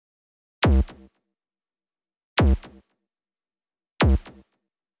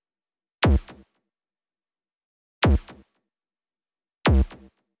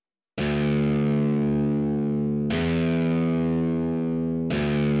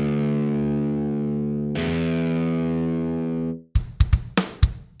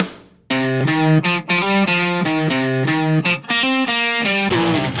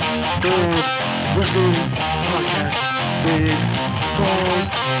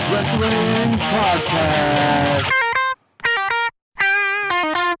Wrestling Podcast.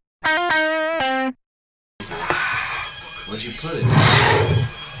 Where'd you put it?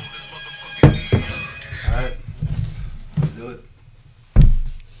 Alright. Let's do it.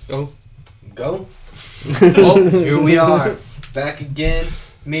 Go? Oh, here we are. Back again.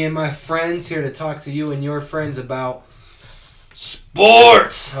 Me and my friends here to talk to you and your friends about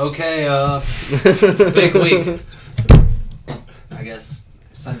sports. Okay, big week. I guess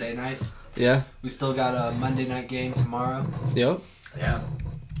Sunday night. Yeah. We still got a Monday night game tomorrow. Yep. Yeah.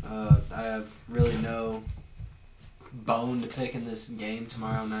 I have really no bone to pick in this game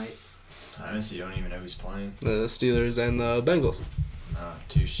tomorrow night. I honestly don't even know who's playing. The Steelers and the Bengals. No,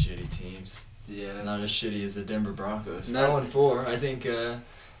 two shitty teams. Yeah. Not as shitty as the Denver Broncos. Not- 0-4. I think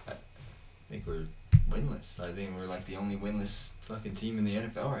we're winless. I think we're like the only winless fucking team in the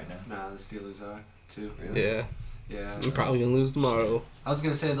NFL right now. Nah, the Steelers are too. Really? Yeah. Yeah. I'm probably going to lose tomorrow. I was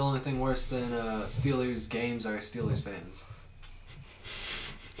gonna say the only thing worse than Steelers games are Steelers fans.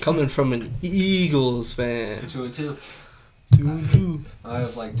 Coming from an Eagles fan. 2-2. 2-2. I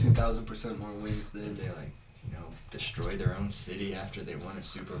have like 2,000% more wins than Did they destroy their own city after they won a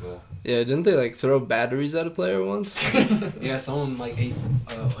Super Bowl? Yeah, didn't they throw batteries at a player once? Yeah, someone ate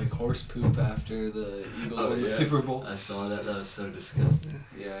horse poop after the Eagles won the Super Bowl. I saw that. That was so disgusting.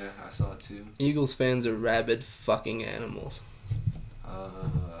 Yeah, I saw it too. Eagles fans are rabid fucking animals.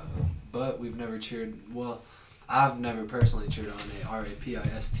 But we've never cheered. Well, I've never personally cheered on a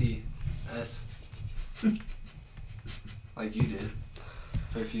RAPISTS like you did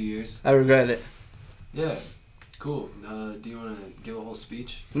for a few years. I regret it. Yeah, cool. Do you want to give a whole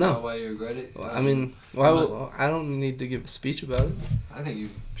speech? No. About why you regret it? I mean, I don't need to give a speech about it. I think you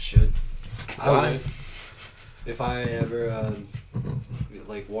should. I Why? would. If I ever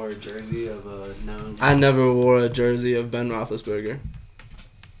wore a jersey of a known. I never wore a jersey of Ben Roethlisberger.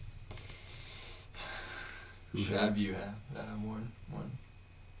 Who have you worn one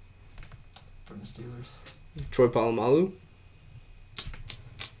from the Steelers? Troy Polamalu.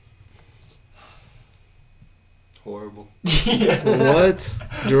 Horrible. What?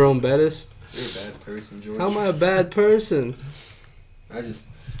 Jerome Bettis. You're a bad person, George. How am I a bad person?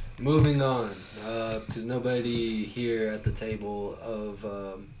 Moving on, because nobody here at the table of,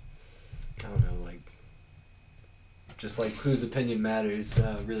 I don't know, just whose opinion matters,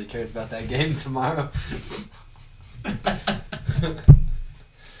 really cares about that game tomorrow. Let's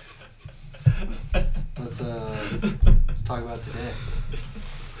talk about today.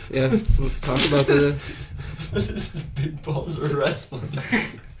 Yeah, let's talk about the... This is Big Balls of Wrestling.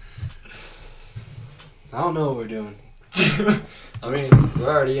 I don't know what we're doing. I mean, we're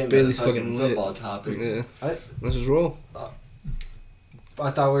already in Bailey's the fucking lit. football topic. Yeah. Let's just roll. I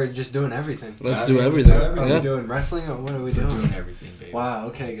thought we were just doing everything. Let's do everything. Are Yeah. we doing wrestling or what are we We're doing? doing everything, baby. Wow,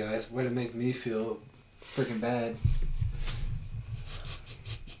 okay, guys. Way to make me feel freaking bad.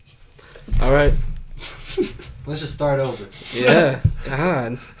 All right. Let's just start over. Yeah.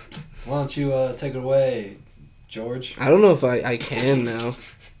 God. Why don't you take it away, George? I don't know if I can now.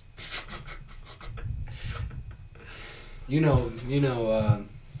 You know,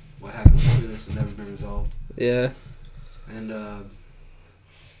 what happened between us has never been resolved. Yeah. And,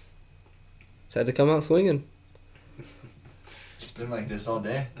 Just had to come out swinging. It's been like this all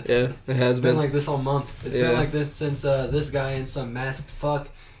day. Yeah, it has it's been been. like this all month. It's Yeah. been like this since this guy in some masked fuck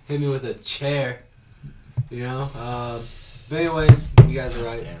hit me with a chair. You know? But anyways, you guys are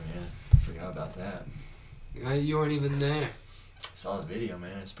right. Damn, yeah. I forgot about that. You weren't even there. Saw the video,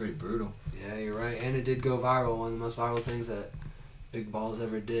 man. It's pretty brutal. Yeah, you're right. And it did go viral. One of the most viral things that Big Balls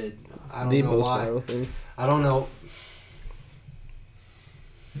ever did. I don't the know most why. viral thing. I don't know.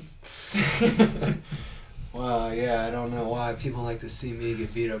 Well, yeah, I don't know why people like to see me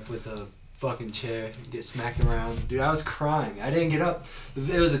get beat up with a fucking chair, get smacked around. Dude, I was crying. I didn't get up.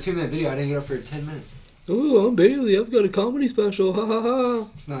 It was a 2-minute video. I didn't get up for 10 minutes. Ooh, I'm Bailey. I've got a comedy special. Ha ha ha.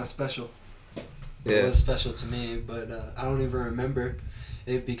 It's not special. It Yeah. was special to me, but I don't even remember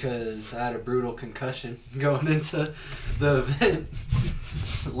it because I had a brutal concussion going into the event.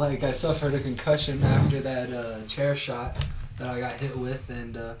 I suffered a concussion after that chair shot that I got hit with,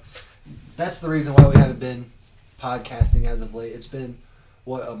 and that's the reason why we haven't been podcasting as of late. It's been,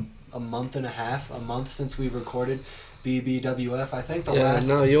 a month and a month since we recorded BBWF. I think the last...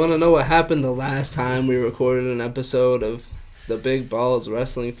 No, you want to know what happened the last time we recorded an episode of the Big Balls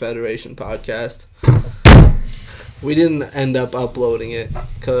Wrestling Federation podcast? We didn't end up uploading it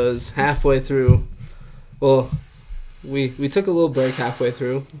because halfway through, we took a little break halfway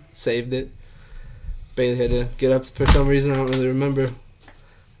through, saved it. Bailey had to get up for some reason, I don't really remember.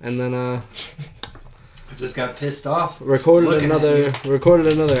 And then I just got pissed off. Recorded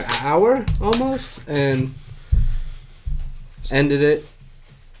another hour almost, and ended it.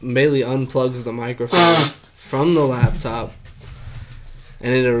 Bailey unplugs the microphone from the laptop,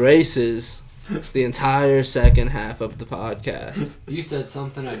 and it erases the entire second half of the podcast. You said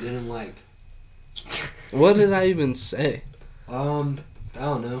something I didn't like. What did I even say? I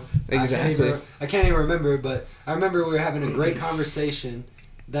don't know. Exactly. I can't even remember, but I remember we were having a great conversation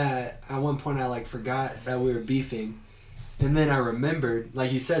that at one point I forgot that we were beefing, and then I remembered,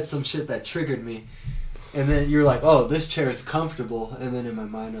 you said some shit that triggered me, and then you're like, oh, this chair is comfortable, and then in my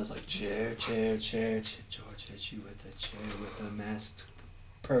mind I was like, chair, George hit you with a chair with a masked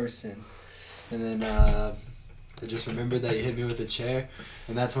person, and then I just remembered that you hit me with a chair,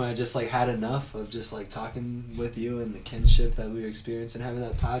 and that's when I just had enough of just talking with you and the kinship that we were experiencing having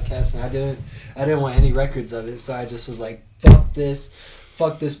that podcast, and I didn't want any records of it, so I just was like, fuck this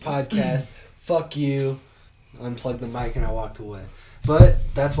podcast, fuck you, unplugged the mic, and I walked away. But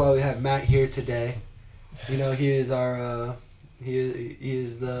that's why we have Matt here today. He is our he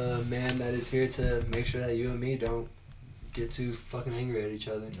is the man that is here to make sure that you and me don't get too fucking angry at each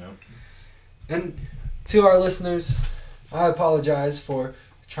other. Yep. And to our listeners, I apologize for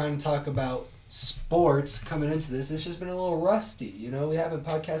trying to talk about sports coming into this. It's just been a little rusty. We haven't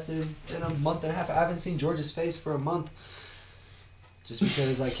podcasted in a month and a half. I haven't seen George's face for a month. Just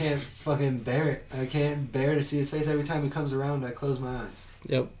because I can't fucking bear it. I can't bear to see his face. Every time he comes around, I close my eyes.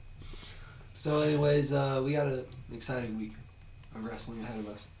 Yep. So anyways, we got an exciting week of wrestling ahead of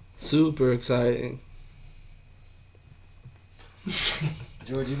us. Super exciting.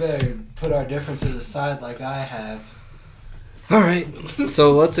 George, you better put our differences aside like I have. Alright.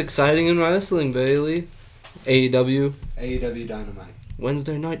 So what's exciting in wrestling, Bailey? AEW. AEW Dynamite.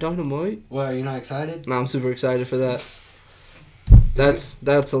 Wednesday Night Dynamite. Well, are you not excited? No, I'm super excited for that.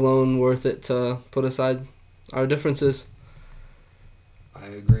 That's alone worth it to put aside our differences. I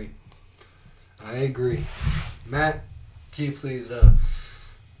agree. Matt, can you please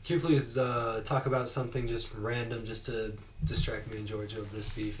talk about something just random just to distract me and George of this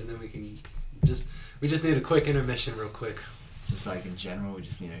beef, and then we just need a quick intermission real quick. Just in general, we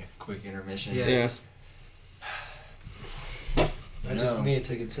just need a quick intermission. Yeah. I just need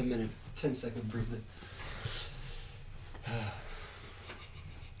to take a 10-second breather. I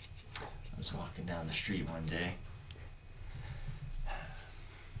was walking down the street one day.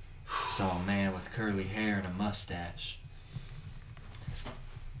 Saw a man with curly hair and a mustache.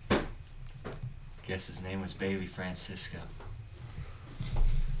 Guess his name was Bailey Francisco.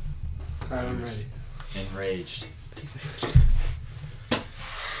 I'm ready. Enraged.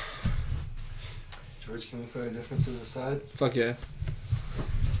 George, can we put our differences aside? Fuck yeah.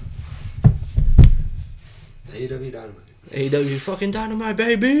 AEW Dynamite. AEW fucking Dynamite,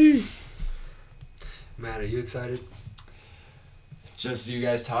 baby! Matt, are you excited? Just you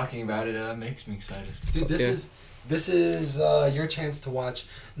guys talking about it makes me excited. Dude, this is your chance to watch.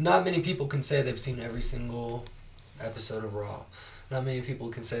 Not many people can say they've seen every single episode of Raw. Not many people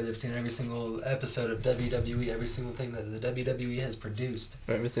can say they've seen every single episode of WWE, every single thing that the WWE has produced.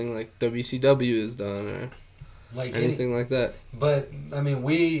 Or everything like WCW has done, or anything like that. But,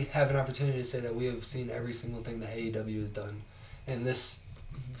 we have an opportunity to say that we have seen every single thing that AEW has done. And this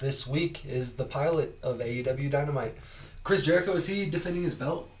week is the pilot of AEW Dynamite. Chris Jericho, is he defending his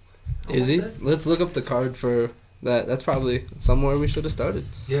belt? Is he? Let's look up the card for that. That's probably somewhere we should have started.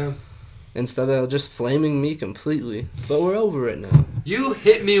 Yeah. Instead of just flaming me completely. But we're over it now. You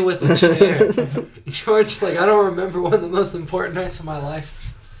hit me with a chair. George, I don't remember one of the most important nights of my life.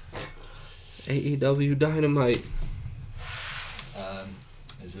 AEW Dynamite.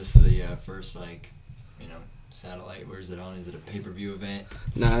 Is this the first, satellite? Where is it on? Is it a pay-per-view event?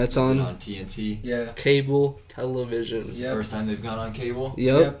 Nah, it's on. Is it on TNT? Yeah. Cable television. Is this the first time they've gone on cable?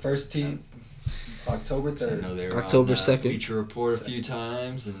 Yep. First team. October 3rd. So I know they were October on 2nd. Bleacher Report a few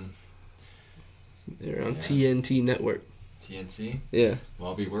times, and They're on TNT Network. TNT? Yeah. Well,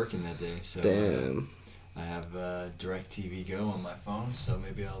 I'll be working that day, so Damn. I have DirecTV Go on my phone, so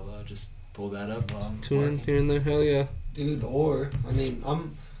maybe I'll just pull that up while I'm Tune in working. here and there. Hell yeah. Dude, or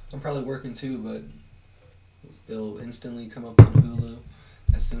I'm probably working too, but it'll instantly come up on Hulu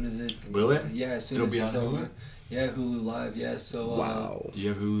as soon as it. Will it? Yeah, as soon It'll as be it's on over. Hulu? Yeah, Hulu Live. Yeah, so. Wow. Do you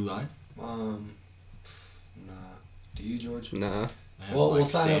have Hulu Live? Nah. Do you, George? Nah. I have Well, we'll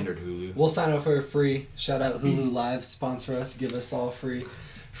sign standard Hulu. We'll sign up for a free. Shout out Hulu Live, sponsor us, give us all free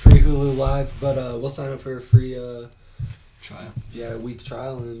Hulu Live. But we'll sign up for a free Trial. Yeah, week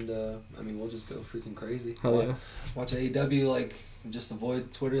trial, and we'll just go freaking crazy. Hell yeah. Watch AEW, just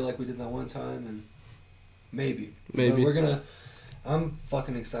avoid Twitter like we did that one time, and maybe. Maybe. But we're gonna. I'm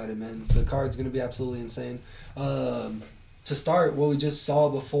fucking excited, man. The card's gonna be absolutely insane. To start, what we just saw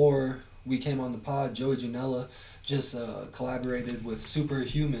before we came on the pod, Joey Janela just collaborated with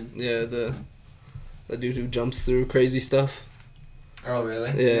Superhuman. Yeah, the dude who jumps through crazy stuff. Oh,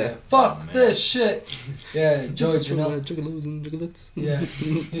 really? Yeah. Fuck man. this shit. Yeah, Joey This is from, Janela. Juggalos and Juggalettes. Yeah,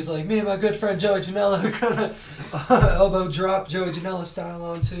 he's like, me and my good friend Joey Janela are gonna elbow drop Joey Janela style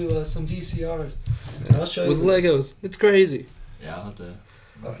onto some VCRs. And I'll show you. With Legos. It's crazy. Yeah, I'll have to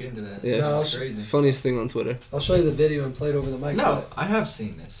look into that. Yeah. That's crazy. Funniest thing on Twitter. I'll show you the video and play it over the mic. No, I have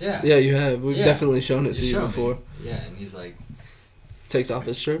seen this. Yeah. Yeah, you have. We've Yeah. definitely shown it to you showed me. before. Yeah, and he's like, Takes off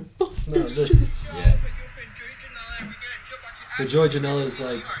his shirt. but no, this yeah. the Joey Janela is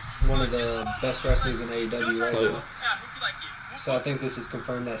like one of the best wrestlers in AEW right Oh, now. So I think this is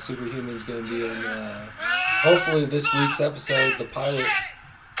confirmed that Superhuman's gonna be in hopefully this week's episode, the pilot.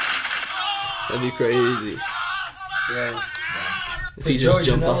 That'd be crazy. Yeah. If he Cause just Joey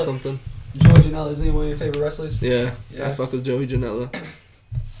jumped off Janela- something. Joey Janela, is he one of your favorite wrestlers? Yeah. Yeah. I fuck with Joey Janela.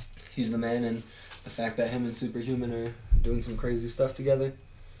 He's the man, and the fact that him and Superhuman are doing some crazy stuff together,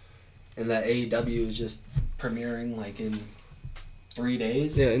 and that AEW is just premiering like in 3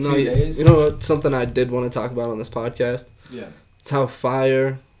 days. Yeah, no, 2 days. you know what? Something I did want to talk about on this podcast. Yeah. It's how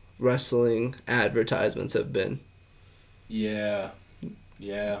fire wrestling advertisements have been. Yeah.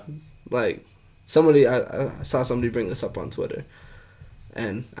 Yeah. Like, somebody, I saw somebody bring this up on Twitter,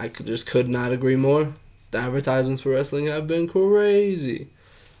 and I could not agree more. The advertisements for wrestling have been crazy,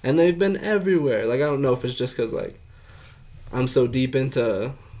 and they've been everywhere. Like, I don't know if it's just because, like, I'm so deep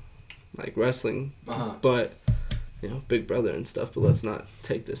into, like, wrestling, but, you know, Big Brother and stuff, but let's not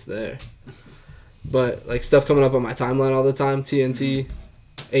take this there. But, like, stuff coming up on my timeline all the time, TNT,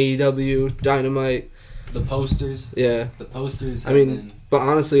 AEW, Dynamite. The posters. Yeah. The posters. I Have mean, been, but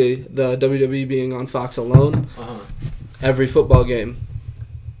honestly, the WWE being on Fox alone, every football game,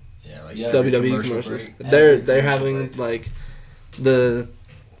 Yeah, like Yeah. every WWE commercial commercials. break. They're Every commercial having break. like the,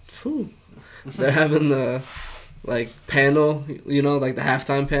 they're having the, like panel, you know, like the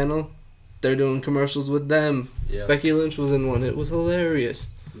halftime panel. They're doing commercials with them. Yeah. Becky Lynch was in one. It was hilarious.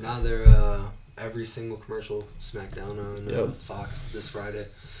 Now they're every single commercial SmackDown on Yep. Fox this Friday.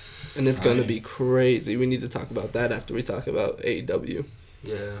 And it's going to Friday. be crazy. We need to talk about that after we talk about AEW.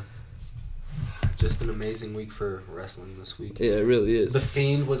 Yeah. Just an amazing week for wrestling this week. Yeah, it really is. The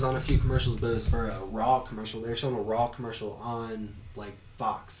Fiend was on a few commercials, but it was for a Raw commercial. They're showing a Raw commercial on like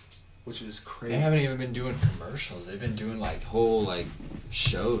Fox, which is crazy. They haven't even been doing commercials. They've been doing like whole like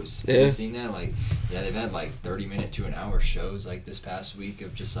shows. Have Yeah. you seen that? Like, yeah, they've had like 30-minute to an hour shows like this past week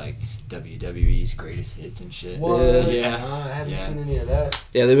of just like WWE's greatest hits and shit. What? Yeah. Nah, I haven't Yeah. seen any of that.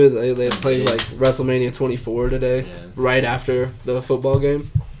 Yeah, they played like Yes. WrestleMania 24 today, Yeah. right after the football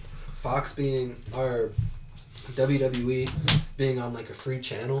game. Fox being or WWE being on like a free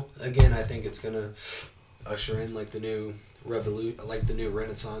channel again, I think it's gonna usher in like the new like the new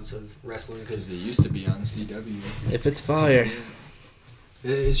renaissance of wrestling Because because they used to be on CW. If it's fire.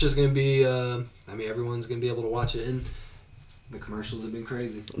 it's just gonna be. I mean, everyone's gonna be able to watch it, and the commercials have been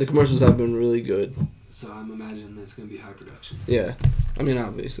crazy. The commercials have been really good. So I'm imagining that it's gonna be high production. Yeah. I mean,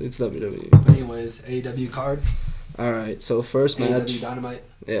 obviously, it's WWE. Anyways, AEW card, All right, so first match. AEW Dynamite.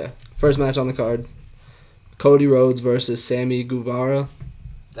 Yeah. First match on the card. Cody Rhodes versus Sammy Guevara.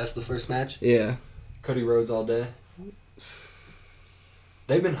 That's the first match. Yeah. Cody Rhodes all day.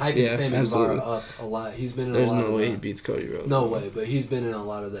 They've been hyping Yeah, Sammy absolutely. Guevara up a lot. He's been in There's a lot no of way the, he beats Cody Rhodes. no way, but he's been in a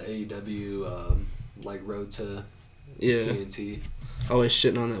lot of the AEW like road to Yeah. TNT. Always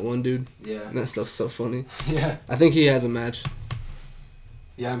shitting on that one dude. Yeah, That stuff's so funny. yeah, I think he has a match.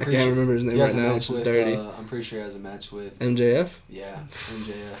 yeah. I'm I pretty can't sure remember his name he has right a now, match which is with, dirty. I'm pretty sure he has a match with MJF? MJF. Yeah,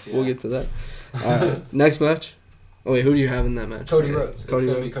 We'll get to that. Alright, next match. Oh, wait, who do you have in that match? Cody Okay, Rhodes. Cody it's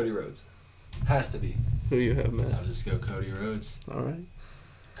gonna Rhodes. be Cody Rhodes. Has to be. Who do you have, Matt? I'll just go Cody Rhodes. Alright.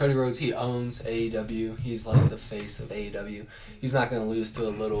 Cody Rhodes, he owns AEW. He's like the face of AEW. He's not gonna lose to a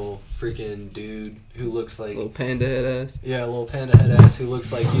little freaking dude who looks like Little panda head ass. yeah, a little panda head ass who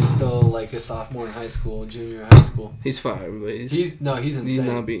looks like he's still like a sophomore in high school, junior in high school. He's fire, but he's He's insane. he's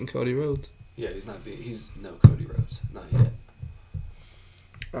not beating Cody Rhodes. Yeah, he's no Cody Rhodes, not yet.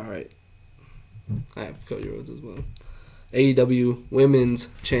 Alright. I have Cody Rhodes as well. AEW Women's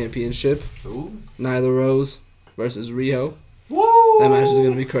Championship. Ooh, Nyla Rose versus Riho. woo! That match is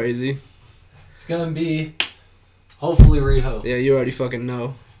gonna be crazy. It's gonna be hopefully Riho. Yeah, you already fucking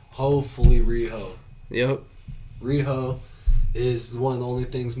know. Hopefully Riho. Yep. Riho is one of the only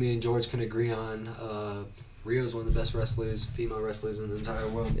things me and George can agree on. Riho's one of the best wrestlers, female wrestlers in the entire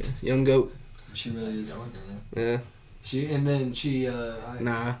world. Yeah. Young goat. She really is. Yeah. She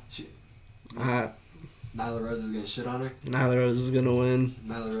Nah. she, Nyla Rose is gonna shit on her. Nyla Rose is gonna win.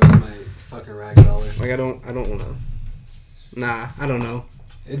 Nyla Rose might fucking ragdoll her. Like I don't wanna. Nah, I don't know.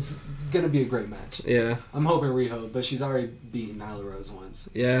 It's gonna be a great match. Yeah. I'm hoping Riho, but she's already beaten Nyla Rose once.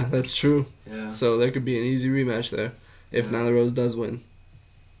 Yeah, that's true. Yeah. So there could be an easy rematch there if Yeah. Nyla Rose does win.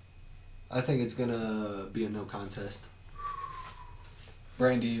 I think it's gonna be a no contest.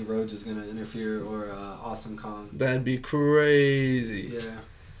 Brandy Rhodes is gonna interfere, or Awesome Kong. That'd be crazy. Yeah.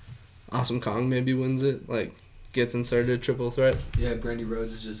 Awesome Kong maybe wins it, like gets inserted triple threat. Yeah, Brandy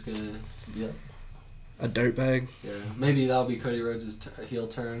Rhodes is just gonna be up. A dirtbag. Yeah. Maybe that'll be Cody Rhodes' heel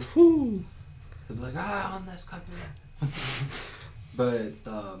turn. Whew. He'll be like, on this company. But,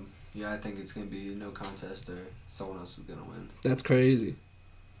 yeah, I think it's gonna be no contest, or someone else is gonna win. That's crazy.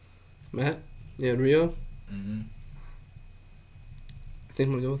 Matt, you had Rio? Mm-hmm. I think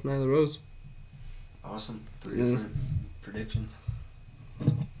I'm gonna go with Nyla Rose. Awesome. 3 Yeah. different predictions.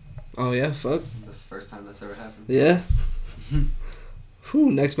 Oh yeah, fuck. That's the first time that's ever happened. Yeah.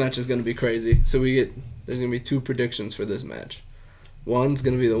 Whew, next match is gonna be crazy. So there's gonna be 2 predictions for this match. One's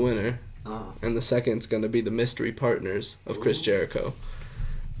gonna be the winner, and the second's gonna be the mystery partners of Chris Ooh. Jericho.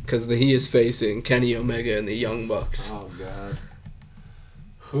 Because he is facing Kenny Omega and the Young Bucks. Oh, God.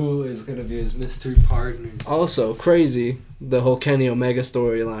 Who is going to be his mystery partners? Also, crazy, the whole Kenny Omega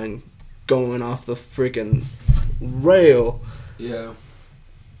storyline going off the freaking rail. Yeah.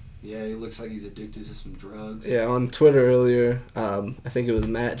 Yeah, he looks like he's addicted to some drugs. Yeah, on Twitter earlier, I think it was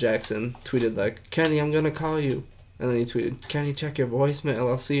Matt Jackson, tweeted like, Kenny, I'm going to call you. And then he tweeted, Kenny, check your voicemail.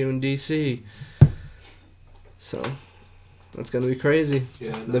 I'll see you in D.C. So, that's going to be crazy.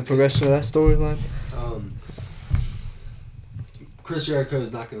 Yeah. The progression of that storyline. Chris Jericho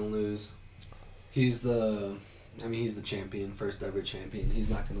is not going to lose. He's the champion, first ever champion. He's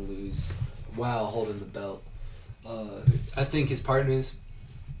not going to lose while holding the belt. I think his partners.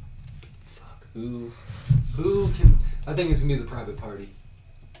 Who can? I think it's gonna be the Private Party.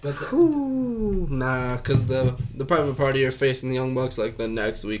 But Ooh, nah, because the Private Party are facing the Young Bucks like the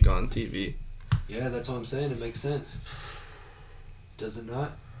next week on TV. yeah, that's what I'm saying. It makes sense. Does it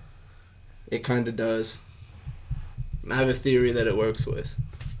not? It kind of does. I have a theory that it works with.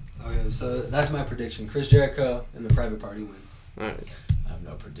 Okay, so that's my prediction. Chris Jericho and the Private Party win. Alright. I have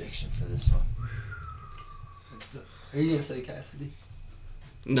no prediction for this one. Are you gonna say Cassidy?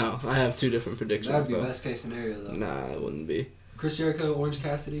 No, I have 2 different predictions, That'd be though. best case scenario, though. Nah, it wouldn't be. Chris Jericho, Orange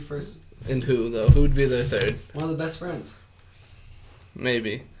Cassidy first. And who, though? Who would be their third? One of the best friends.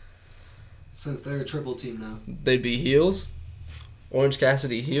 Maybe. Since they're a triple team now. They'd be heels? Orange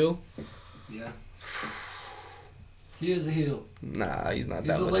Cassidy heel? Yeah. He is a heel. Nah, he's not He's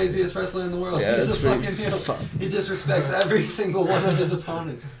that the much. laziest wrestler in the world. Yeah, He's a that's pretty fucking heel. fu- He disrespects every single one of his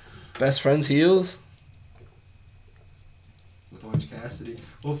opponents. Best friends heels? With Orange Cassidy.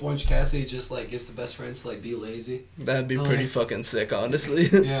 What if Orange Cassidy just like gets the best friends to like be lazy? That'd be Oh, pretty like- fucking sick, honestly.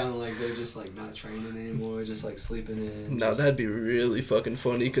 Yeah, and like they're just like not training anymore, just like sleeping in. No, just- that'd be really fucking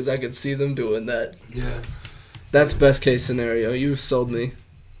funny because I could see them doing that. Yeah. That's best case scenario. You've sold me.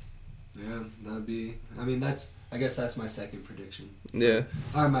 Yeah, that'd be. I mean, I guess that's my second prediction. Yeah.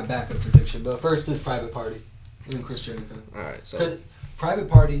 Or my backup prediction. But first is Private Party, and then Chris Jericho. Alright, so. 'Cause Private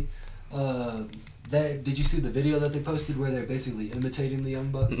Party. Did you see the video that they posted where they're basically imitating the Young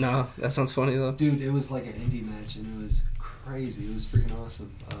Bucks? No, that sounds funny though. Dude, it was like an indie match, and it was crazy. It was freaking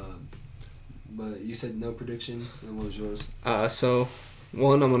awesome. But you said no prediction, and what was yours? So,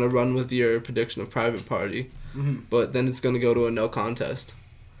 one, I'm going to run with your prediction of Private Party, Mm-hmm. but then it's going to go to a no contest.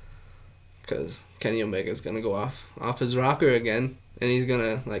 Because Kenny Omega's going to go off his rocker again, and he's going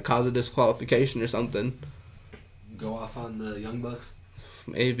to like cause a disqualification or something. Go off on the Young Bucks?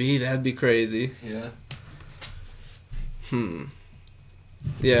 Maybe, that'd be crazy. Yeah.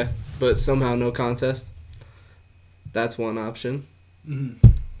 Yeah, but somehow no contest. That's one option. Mm-hmm.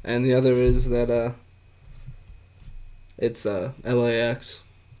 And the other is that it's LAX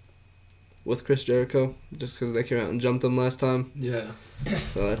with Chris Jericho, just because they came out and jumped him last time. Yeah.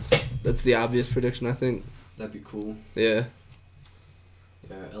 So that's the obvious prediction, I think. That'd be cool. Yeah.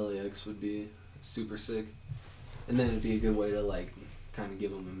 Yeah, LAX would be super sick. And then it'd be a good way to, like, kind of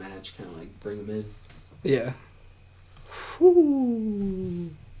give them a match, kind of, like, bring them in. Yeah.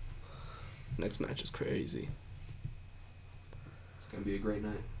 Whew. Next match is crazy. It's going to be a great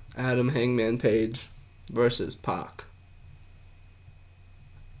night. Adam Hangman Page versus Pac.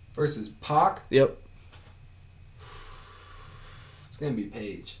 Versus Pac? Yep. It's going to be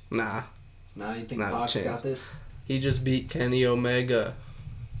Paige. Nah. Nah, you think Not a Pac's chance. got this? He just beat Kenny Omega.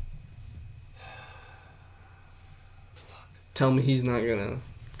 Tell me he's not gonna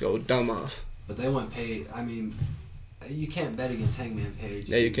go dumb off. But they want Paige. I mean, you can't bet against Hangman Page.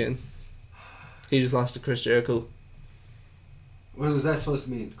 Yeah, you can. He just lost to Chris Jericho. What was that supposed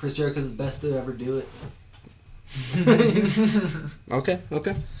to mean? Chris Jericho's the best to ever do it. Okay.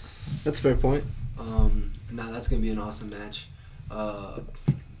 That's a fair point. That's gonna be an awesome match. I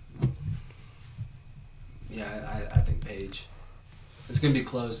think Paige. It's gonna be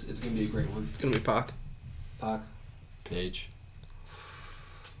close. It's gonna be a great one. It's gonna be Pac. Paige.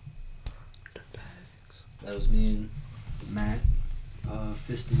 That was me and Matt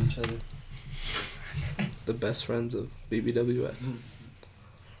fisting each other. The best friends of BBWF.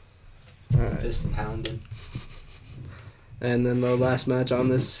 All right. Fist pounding. And then the last match on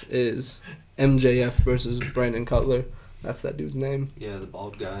this is MJF versus Brandon Cutler. That's that dude's name. Yeah, the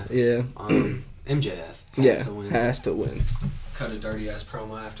bald guy. Yeah. MJF has to win. Has to win. Cut a dirty ass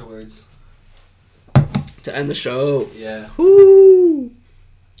promo afterwards. To end the show. Yeah. Woo!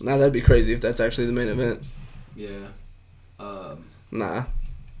 Now that'd be crazy if that's actually the main event. Yeah. Nah.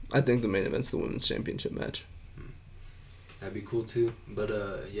 I think the main event's the women's championship match. That'd be cool too. But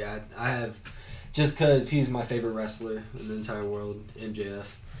I have, just because he's my favorite wrestler in the entire world, MJF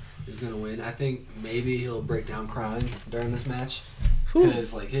is gonna win. I think maybe he'll break down crying during this match,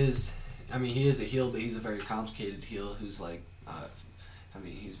 because he is a heel, but he's a very complicated heel who's like,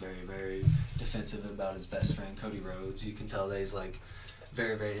 he's very, very defensive about his best friend Cody Rhodes. You can tell that he's like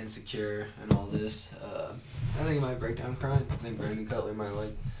very, very insecure and all this. I think he might break down crying. I think Brandon Cutler might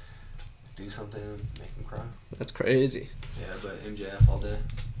like do something and make him cry. That's crazy. Yeah, but MJF all day.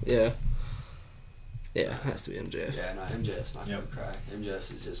 Yeah. Yeah, it has to be MJF. Yeah, no, MJF's not gonna cry.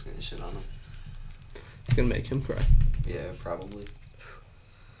 MJF is just gonna shit on him. It's gonna make him cry. Yeah, probably.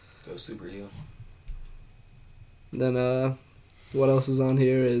 Go super heel. Then, what else is on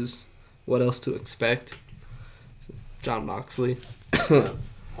here is what else to expect. John Moxley. Yeah,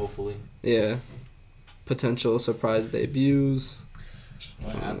 hopefully. Yeah. Potential surprise debuts.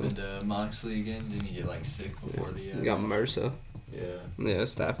 What happened to Moxley again? Didn't he get like sick before the? He got MRSA. Yeah. Yeah,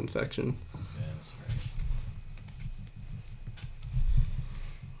 staph infection. Yeah, that's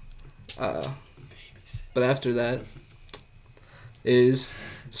right. But after that is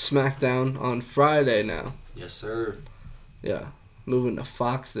SmackDown on Friday now. Yes, sir. Yeah, moving to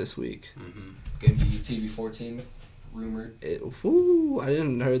Fox this week. Gonna be TV14 rumored. I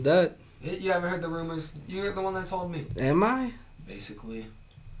didn't heard that. You haven't heard the rumors? You're the one that told me. Am I? Basically.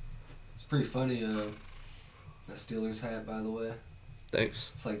 It's pretty funny, that Steelers hat, by the way.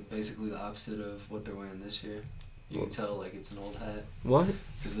 Thanks. It's like basically the opposite of what they're wearing this year. You can tell like it's an old hat. What?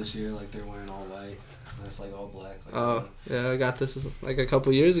 Because this year like they're wearing all white. And it's like all black. Like, Oh, yeah, I got this like a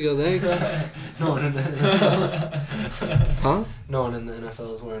couple years ago, thanks. No one in the NFL is, Huh? no one in the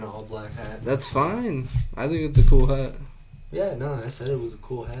NFL is wearing an all black hat. That's fine. I think it's a cool hat. Yeah, no, I said it was a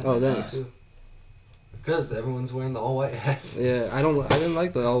cool hat. Oh, thanks. Because everyone's wearing the all white hats. Yeah, I didn't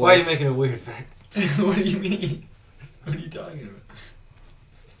like the all Why are you whites. making it weird, man? What do you mean? What are you talking about?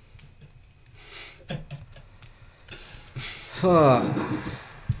 Other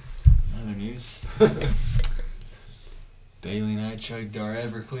news. Bailey and I chugged our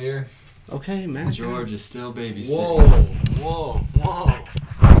Everclear. Okay, man. George is still babysitting. Whoa.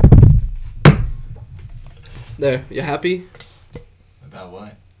 There, you happy? About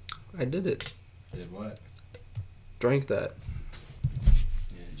what? I did it. Did what? Drank that.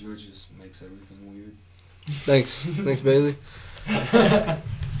 Yeah, George just makes everything weird. Thanks. Thanks, Bailey. But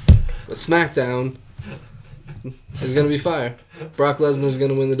SmackDown is going to be fire. Brock Lesnar's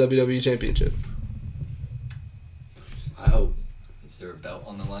going to win the WWE Championship. I hope. Is there a belt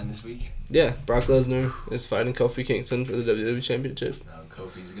on the line this week? Yeah, Brock Lesnar is fighting Kofi Kingston for the WWE Championship. No,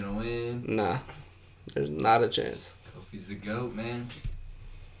 Kofi's gonna win. Nah, there's not a chance. Kofi's the GOAT, man.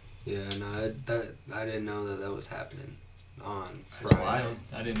 Yeah, no, I didn't know that was happening on That's Friday. wild.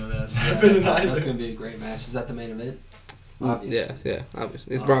 I didn't know that was Yeah, happening either. that's going to be a great match. Is that the main event? Obviously. Yeah,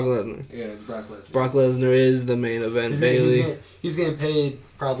 obviously. It's Brock Lesnar. Yeah, it's Brock Lesnar. Brock Lesnar is the main event. Bailey. He's getting paid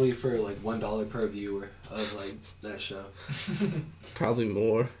probably for like $1 per viewer of like that show. Probably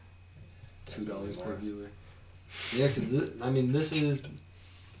more. $2 per viewer. Yeah, because this is.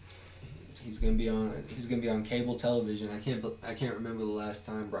 He's gonna be on cable television. I can't remember the last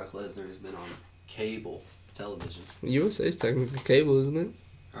time Brock Lesnar has been on cable television. USA's technically cable, isn't it?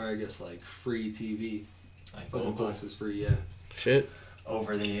 Or I guess like free TV. Like But local, Fox is free, yeah. Shit.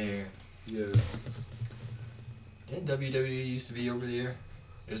 over the air. Yeah. Didn't WWE used to be over the air?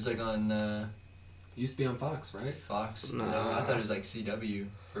 It was like on Used to be on Fox, right? Fox. Nah. No, I thought it was like CW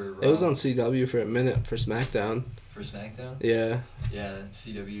for Raw. It was on CW for a minute for SmackDown. for SmackDown. Yeah. Yeah,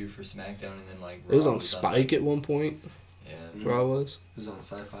 CW for SmackDown, and then like It was Raw on Spike at one point. Yeah. Raw was. It was on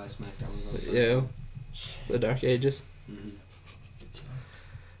Sci-Fi. SmackDown was on Sci-Fi. Yeah. The Dark Ages. Mm-hmm. Good times.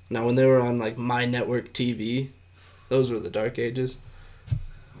 Now, when they were on, like, My Network TV, those were the dark ages.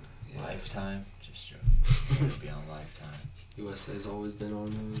 Yeah. Lifetime. Just joking. It'll be on Lifetime. USA's always been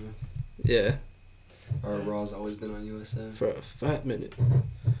on, Yeah, or Raw's always been on USA. for a fat minute.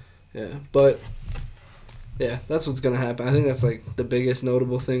 Yeah, but, yeah, that's what's going to happen. I think that's, like, the biggest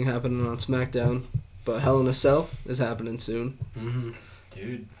notable thing happening on SmackDown. But Hell in a Cell is happening soon. Mm-hmm.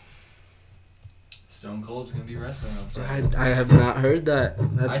 Dude. Stone Cold's gonna be wrestling up there. I have not heard that.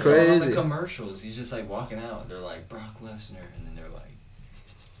 That's I saw it on crazy. the commercials. He's just like walking out. They're like Brock Lesnar, and then they're like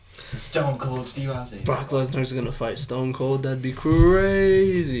Stone Cold Steve Austin. Brock Lesnar's going to fight Stone Cold. That'd be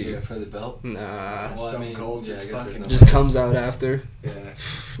crazy. Yeah, for the belt. Nah. Well, I Stone mean, Cold yeah, just I guess fucking there's no Just comes out after. Yeah.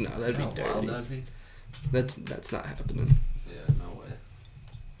 No, that'd be How dirty. wild that'd be. That's not happening. Yeah, no way.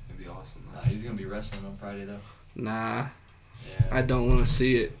 It'd be awesome. Nah, he's gonna be wrestling on Friday though. Nah, Yeah. I don't want to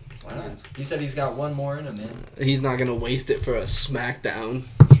see it. Why not? He said he's got one more in him, man. He's not gonna waste it for a SmackDown.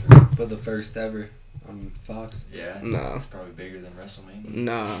 Sure. But the first ever on Fox. Yeah. No. It's probably bigger than WrestleMania.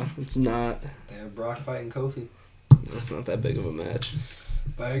 Nah, it's not. They have Brock fighting Kofi. That's not that big of a match.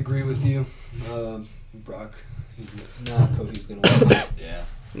 But I agree with you. Brock, Kofi's gonna win. Yeah.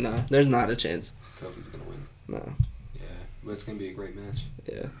 Nah, there's not a chance. Kofi's gonna win. No. Yeah, but it's gonna be a great match.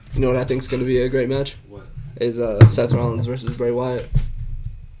 Yeah. You know what I think's gonna be a great match? What? Is Seth Rollins versus Bray Wyatt.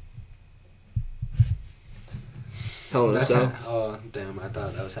 Hell in a Cell. Oh, damn! I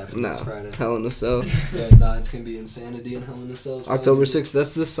thought that was happening No. this Friday. Hell in a Cell. Yeah, nah, it's gonna be insanity in Hell in a Cell. October 6th.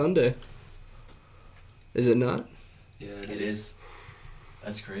 That's this Sunday. Is it not? Yeah, It is.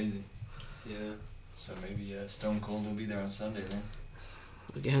 That's crazy. Yeah. So maybe Stone Cold will be there on Sunday then.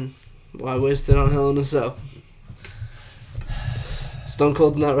 Again, why waste it on Hell in a Cell? Stone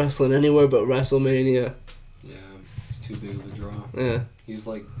Cold's not wrestling anywhere but WrestleMania. Yeah, he's too big of a draw. Yeah, He's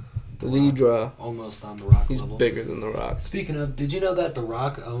like the draw. almost on the Rock He's level. bigger than The Rock. Speaking of, did you know that The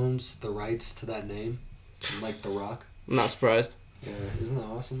Rock owns the rights to that name? Like The Rock? I'm not surprised. Yeah, isn't that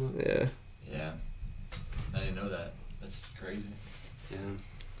awesome though? Yeah. Yeah. I didn't know that. That's crazy. Yeah.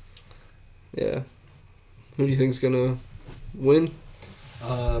 Yeah. Who do you think's gonna win?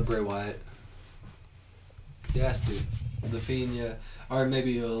 Bray Wyatt. He has to. The Fiend, yeah. Or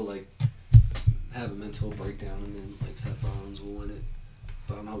maybe he'll like have a mental breakdown and then like Seth Rollins will win it.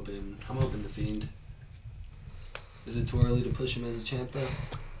 But I'm hoping the Fiend. Is it too early to push him as a champ though?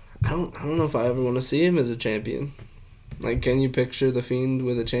 I don't know if I ever want to see him as a champion. Like, can you picture the Fiend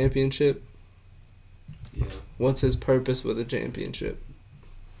with a championship? Yeah. What's his purpose with a championship?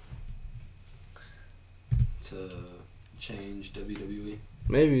 To change WWE.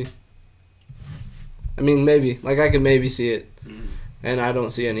 Maybe. I mean, maybe. Like, I could maybe see it. Mm-hmm. And I don't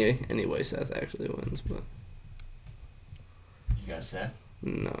see any way Seth actually wins, but You got Seth?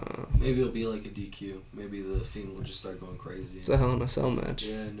 no. Maybe it'll be like a DQ. Maybe the Fiend will just start going crazy. It's a Hell in a Cell match.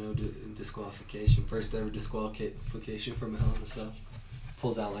 Yeah, no disqualification. First ever disqualification from a Hell in a Cell.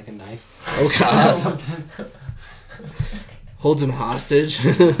 Pulls out like a knife. Oh, God. Something. Holds him hostage.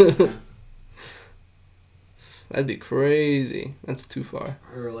 That'd be crazy. That's too far.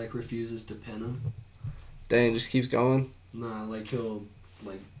 Or like refuses to pin him. Dang, just keeps going. Nah, like he'll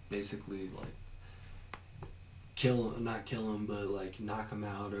like basically like not kill him, but like knock him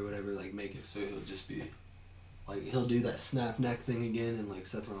out or whatever. Like make it so he'll just be like he'll do that snap neck thing again, and like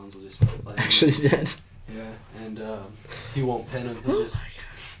Seth Rollins will just be like Actually dead. yeah, and he won't pin him.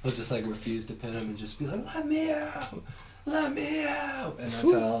 He'll just like refuse to pin him and just be like, let me out, and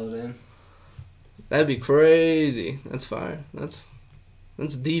that's how it'll end. That'd be crazy. That's fire. That's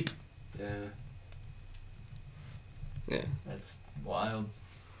deep. Yeah, Yeah. That's wild.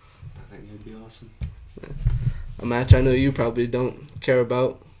 I think it'd be awesome. A match I know you probably don't care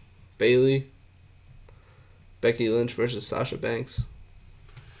about. Bailey. Becky Lynch versus Sasha Banks.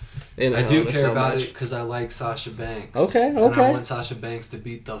 In a I Hell do in a care Cell about match. it because I like Sasha Banks. Okay, And I okay. want Sasha Banks to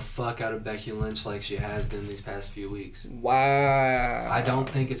beat the fuck out of Becky Lynch like she has been these past few weeks. Wow. I don't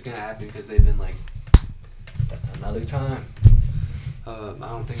think it's going to happen because they've been like, another time. I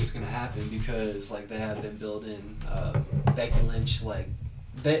don't think it's going to happen because like they have been building Becky Lynch like,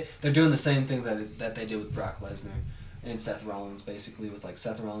 they're doing the same thing that they did with Brock Lesnar and Seth Rollins basically with like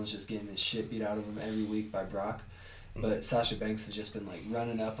Seth Rollins just getting his shit beat out of him every week by Brock. But Sasha Banks has just been like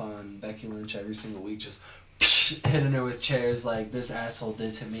running up on Becky Lynch every single week, just hitting her with chairs like this asshole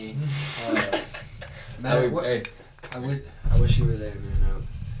did to me. Hey. I wish you were there, man.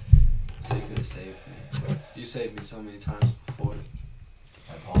 So you could have saved me. You saved me so many times before.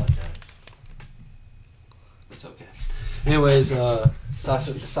 I apologize. It's okay. Anyways,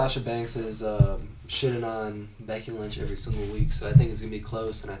 Sasha Banks is shitting on Becky Lynch every single week, so I think it's gonna be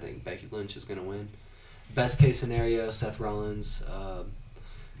close, and I think Becky Lynch is gonna win. Best case scenario, Seth Rollins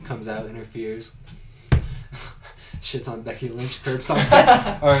comes out, interferes. Shits on Becky Lynch, curb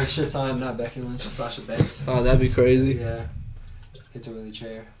stomps or shits on, not Becky Lynch, Sasha Banks. Oh, that'd be crazy. Yeah. Hits her with a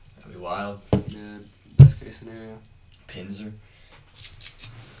chair. That'd be wild. Yeah, best case scenario. Pins her.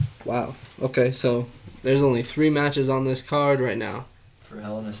 Wow. Okay, so there's only 3 matches on this card right now. For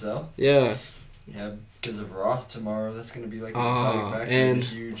Hell in a Cell? Yeah. Yeah, because of Raw tomorrow, that's going to be like a deciding factor. And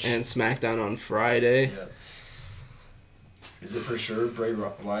Huge. and SmackDown on Friday. Yeah. Is it for sure Bray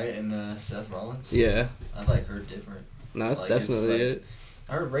Wyatt and Seth Rollins? Yeah. I like her different. No, that's Like, definitely it's like- it.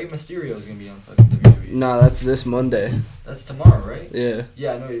 I heard Rey Mysterio is going to be on fucking WWE. No, that's this Monday. That's tomorrow, right? Yeah.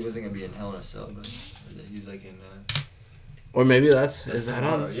 Yeah, I know he wasn't going to be in Hell in a Cell, but he's like in... Or maybe that's that's is that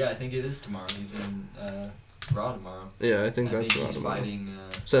tomorrow. on? Yeah, I think it is tomorrow. He's in Raw tomorrow. Yeah, I think that's he's tomorrow. fighting...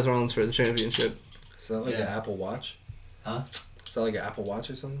 Seth Rollins for the championship. Is that like Yeah. an Apple Watch? Huh? Is that like an Apple Watch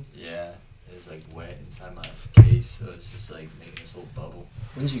or something? Yeah, it's like wet inside my case, so it's just like making this whole bubble.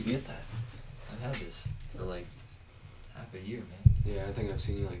 When did you get that? I've had this for like half a year, man. Yeah, I think I've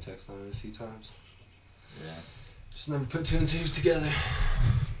seen you like text on it a few times. Yeah. Just never put 2 and 2 together.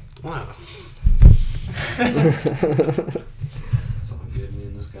 Wow. It's all good, me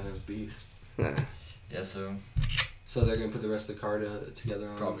and this guy have beef. Nah, Yeah, so So they're gonna put the rest of the card together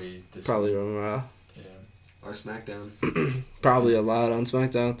on probably this probably week. on Raw. Yeah. our SmackDown. Probably a lot on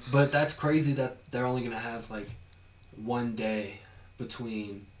SmackDown. But that's crazy that they're only gonna have like one day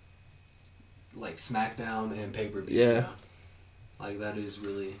between like SmackDown and pay-per-views. Yeah. Now. Like that is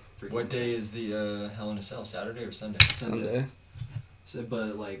really freaking What day insane. is the Hell in a Cell? Saturday or Sunday? Sunday. So,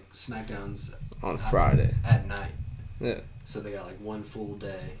 but like SmackDown's On Friday. at night. Yeah. So they got like one full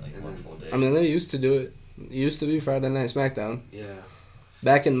day. Like and one then, full day. I mean, they used to do it. It used to be Friday Night SmackDown. Yeah.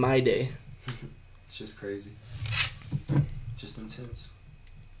 Back in my day. It's just crazy. Just intense.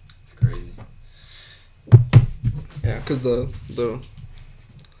 It's crazy. Yeah, because the...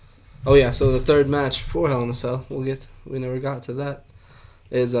 Oh, yeah, so the third match for Hell in a Cell, we never got to that,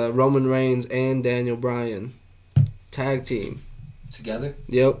 is Roman Reigns and Daniel Bryan. Tag team. Together?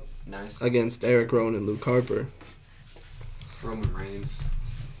 Yep. Nice. Against Eric Rowan and Luke Harper. Roman Reigns,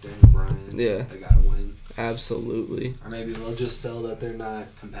 Daniel Bryan. Yeah. They gotta win. Absolutely. Or maybe they'll just sell that they're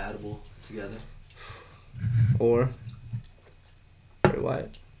not compatible together. Or Bray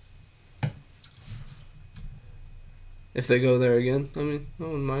Wyatt. If they go there again, I mean, I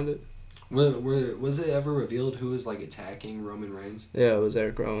wouldn't mind it. Was it ever revealed who was like attacking Roman Reigns? Yeah, it was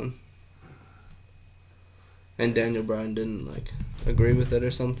Eric Rowan. And Daniel Bryan didn't like agree with it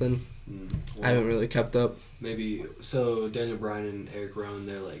or something. I haven't really kept up. Maybe so. Daniel Bryan and Eric Rowan,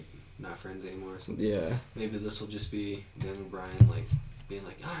 they're like not friends anymore. Or something. Yeah. Maybe this will just be Daniel Bryan like being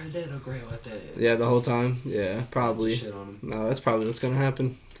like, "I did agree with it." Yeah, the whole Just time. Yeah, probably. shit on him. No, that's probably what's gonna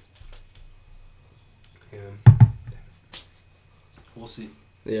happen. Yeah. We'll see.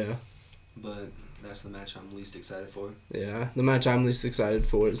 Yeah. But that's the match I'm least excited for. Yeah. The match I'm least excited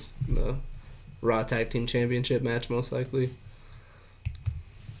for is the Raw Tag Team Championship match, most likely.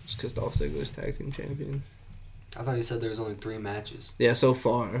 Just because Dolph Ziggler's Tag Team Champion. I thought you said there was only 3 matches. Yeah, so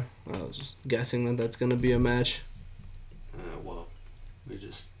far. I was just guessing that that's gonna be a match. Well, you're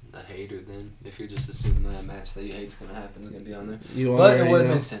just a hater then. If you're just assuming that match that you hate's gonna happen is gonna be on there. You But it already would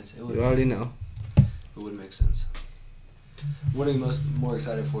know. make sense. It would You make already sense. know. It would make sense. What are you more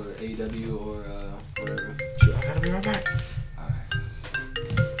excited for, AEW or whatever? Sure, I gotta be right back.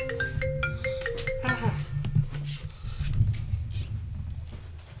 Alright.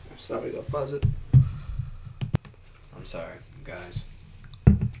 Sorry, go pause it. I'm sorry, guys.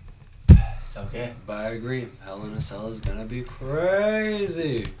 It's okay. But I agree. Hell in a Cell is gonna be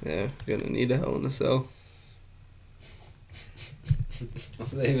crazy. Yeah, we're gonna need a Hell in a Cell.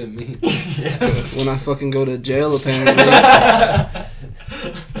 What's that even mean? When I fucking go to jail, apparently. I'm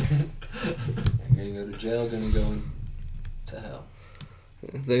gonna go to jail, gonna go to hell.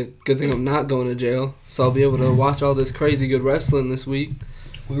 The good thing I'm not going to jail, so I'll be able to watch all this crazy good wrestling this week.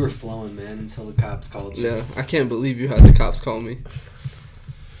 We were flowing, man, until the cops called you. Yeah, I can't believe you had the cops call me.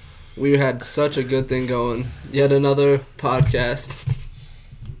 We had such a good thing going. Yet another podcast.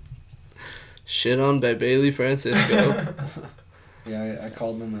 Shit on by Bailey Francisco. Yeah, I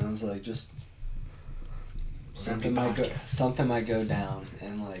called them and I was like, just something gonna might go down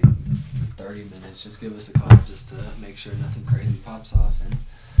in like 30 minutes. Just give us a call just to make sure nothing crazy pops off. And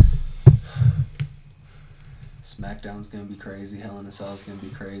SmackDown's gonna be crazy. Hell in a Cell's gonna be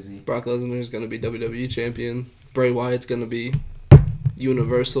crazy. Brock Lesnar's going to be WWE champion. Bray Wyatt's going to be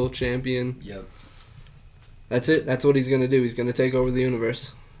Universal champion. Yep. That's it. That's what he's going to do. He's going to take over the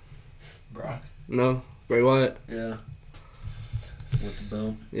universe. Brock. No, Bray Wyatt. Yeah. With the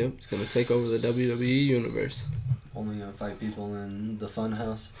belt. Yep, he's going to take over the WWE universe. Only gonna fight people in the fun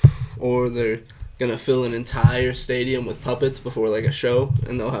house. Or they're gonna fill an entire stadium with puppets before like a show,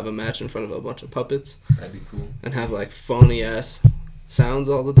 and they'll have a match in front of a bunch of puppets That'd be cool. and have like funny ass sounds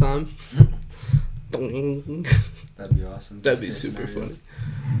all the time. That'd be awesome. That'd be Best case super scenario. funny.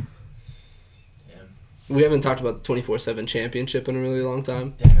 Yeah. We haven't talked about the 24/7 championship in a really long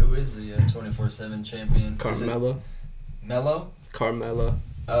time. Yeah, who is the 24/7 champion? Is it Carmella. Mello? Carmella.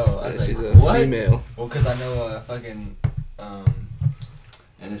 Oh, I was Yeah, she's like, a what? female. Well, because I know fucking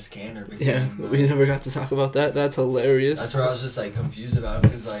Ennis Canner became. Yeah, we never got to talk about that. That's hilarious. That's where I was just like confused about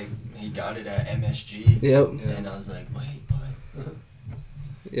because like he got it at MSG. Yep. Yeah. And I was like, wait, what?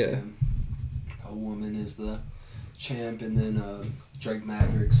 Yeah. A woman is the champ, and then Drake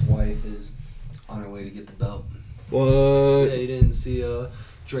Maverick's wife is on her way to get the belt. What? Yeah, you didn't see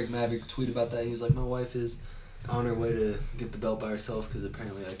Drake Maverick tweet about that. He was like, my wife is on her way to get the belt by herself because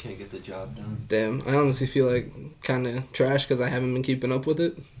apparently I can't get the job done. Damn. I honestly feel like kind of trash because I haven't been keeping up with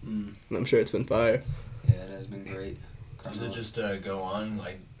it. Mm. And I'm sure it's been fire. Yeah, it has been great. Does it just go on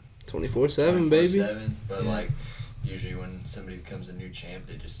like 24/7, baby? 24/7? But Yeah. like usually when somebody becomes a new champ,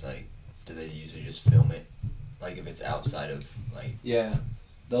 they just like do they usually just film it? Like if it's outside of like Yeah.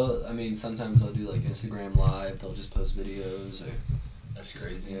 Sometimes they'll do like Instagram Live. They'll just post videos or. that's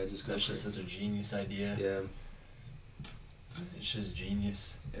crazy. Yeah, just go that's for just it. such a genius idea. Yeah. It's just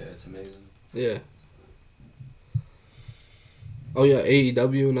genius. Yeah, it's amazing. Yeah. Oh yeah,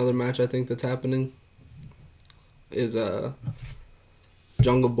 AEW, another match I think that's happening is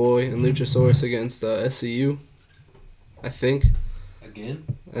Jungle Boy and Luchasaurus against SCU. I think Again?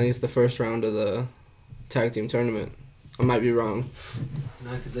 it's the first round of the tag team tournament. I might be wrong.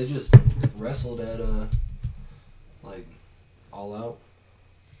 No, because they just wrestled at like All Out,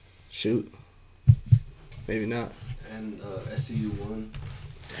 Shoot. Maybe not. and SCU won.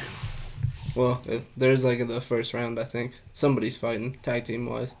 Well, there's like the first round, I think. Somebody's fighting, tag team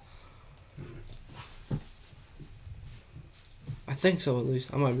wise. I think so, at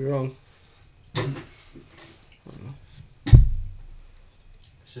least. I might be wrong.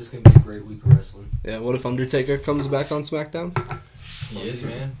 It's just gonna be a great week of wrestling. Yeah, what if Undertaker comes back on SmackDown? He is,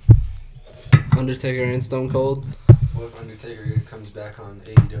 man. Undertaker and Stone Cold. What if Undertaker comes back on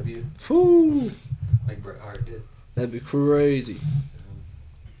AEW Whew, like Bret Hart did? that'd be crazy.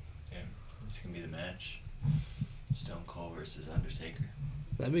 Yeah, it's gonna be the match. Stone Cold versus Undertaker.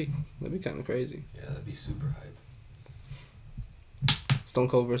 That'd be kind of crazy. Yeah, that'd be super hype. Stone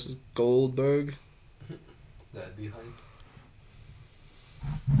Cold versus Goldberg. That'd be hype.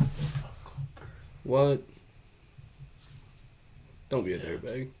 What? Don't be a Yeah.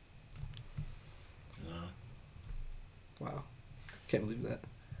 dirtbag. No. Wow, can't believe that.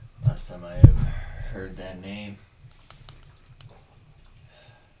 Last time I ever heard that name.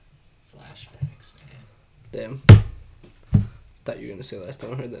 Flashbacks, man. Damn. Thought you were gonna say last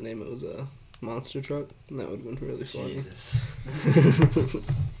time I heard that name it was a monster truck, and that would have been really funny. Jesus.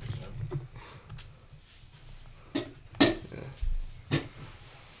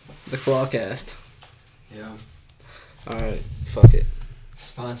 The Clawcast. Yeah. All right, fuck it.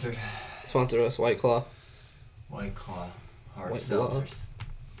 Sponsored. Sponsor us, White Claw. White Claw. Hard White Claw. seltzers.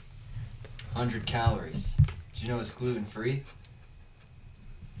 100 calories. Did you know it's gluten free?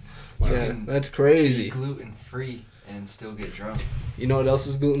 You Yeah, can that's be crazy. gluten free and still get drunk. You know what else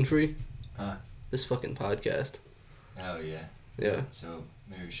is gluten free? Huh? This fucking podcast. Oh yeah. Yeah. So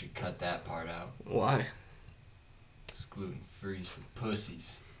maybe we should cut that part out. Why? It's gluten free for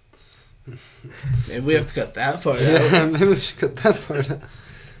pussies. Maybe we have to cut that part out. Yeah, maybe we should cut that part out.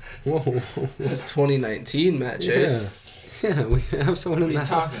 Whoa. This is 2019, Matt Chase. Yeah, we have someone What are in you the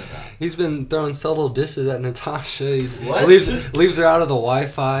house. talking about? He's been throwing subtle disses at Natasha. He What? leaves her out of the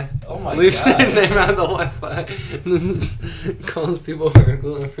Wi-Fi. Oh my leaves god. her name out of the Wi-Fi. Calls people who are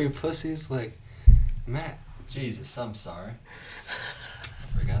gluten-free pussies like, Matt. Jesus, I'm sorry. I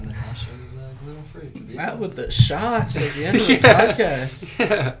forgot Natasha was gluten free. To be Matt honest. with the shots at the end of the Yeah. podcast.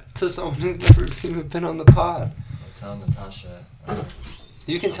 Yeah, to someone who's never even been on the pod. I'll tell Natasha.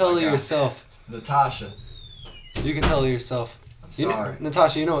 You can Oh tell my her God. yourself. Natasha, You can tell her yourself. I'm You know, sorry.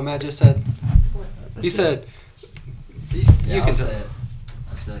 Natasha, you know what Matt just said? He said, you Yeah, can I'll tell. say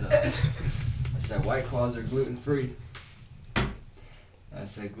it. I said White Claws are gluten free. I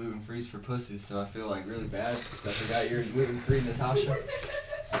said gluten free's for pussies, so I feel like really bad because I forgot you're gluten free, Natasha.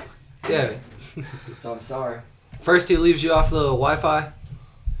 Yeah. So I'm sorry. First he leaves you off the Wi-Fi.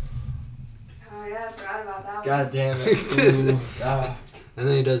 Oh yeah, I forgot about that one. God damn it. Ooh, ah. And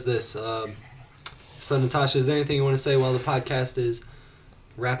then he does this. So Natasha, is there anything you want to say while the podcast is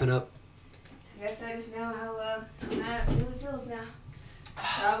wrapping up? I guess I just know how Matt really feels now.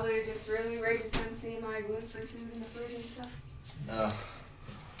 Probably just really rages him seeing my gluten-free food in the fridge and stuff. No,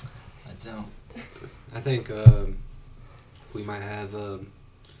 I don't. I think we might have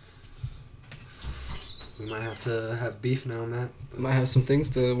to have beef now, Matt. Might have some things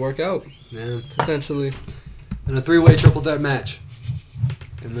to work out, Yeah. potentially. And a 3-way triple threat match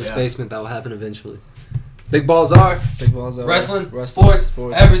in this Yeah. basement that will happen eventually. Big balls are Big balls are wrestling, sports,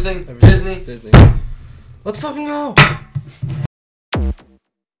 everything, Disney. Let's fucking go!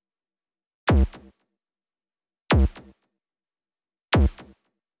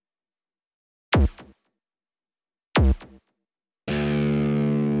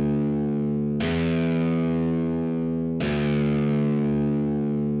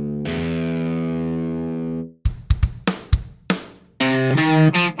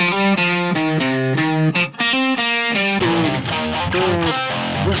 Balls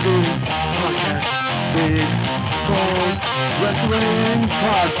Wrestling Podcast. Big Balls Wrestling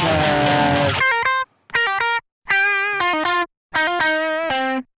Podcast.